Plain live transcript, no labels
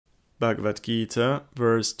Bhagavad Gita,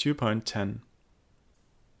 verse 2.10.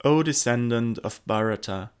 O descendant of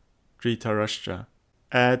Bharata, Dhritarashtra,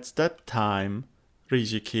 at that time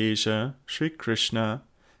Hrishikesha, Sri Krishna,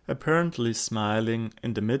 apparently smiling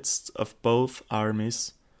in the midst of both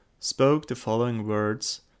armies, spoke the following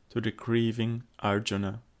words to the grieving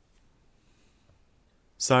Arjuna.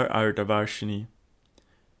 Sarartha-varshini.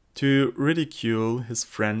 To ridicule his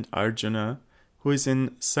friend Arjuna, who is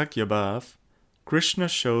in Sakyabhav, Krishna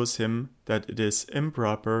shows him that it is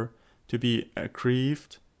improper to be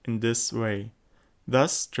aggrieved in this way,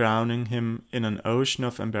 thus drowning him in an ocean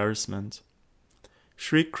of embarrassment.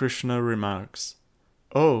 Sri Krishna remarks,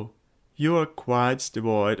 "Oh, you are quite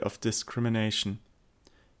devoid of discrimination."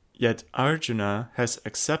 Yet Arjuna has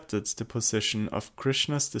accepted the position of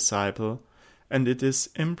Krishna's disciple, and it is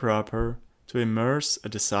improper to immerse a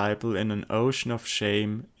disciple in an ocean of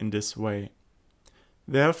shame in this way.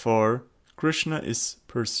 Therefore, Krishna is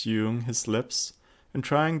pursuing his lips and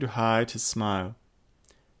trying to hide his smile.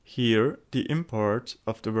 Here, the import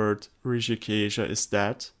of the word Hrishikesha is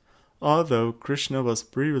that, although Krishna was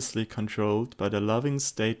previously controlled by the loving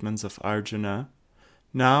statements of Arjuna,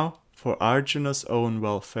 now, for Arjuna's own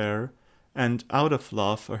welfare and out of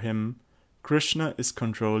love for him, Krishna is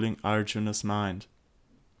controlling Arjuna's mind.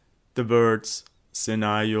 The words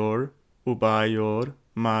Senayor, Ubayor,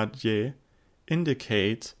 Madhye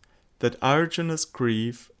indicate that Arjuna's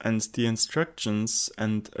grief and the instructions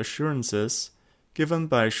and assurances given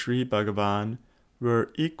by Sri Bhagavan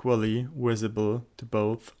were equally visible to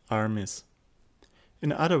both armies.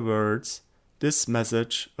 In other words, this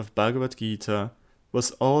message of Bhagavad Gita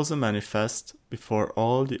was also manifest before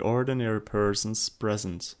all the ordinary persons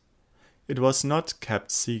present. It was not kept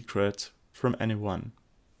secret from anyone.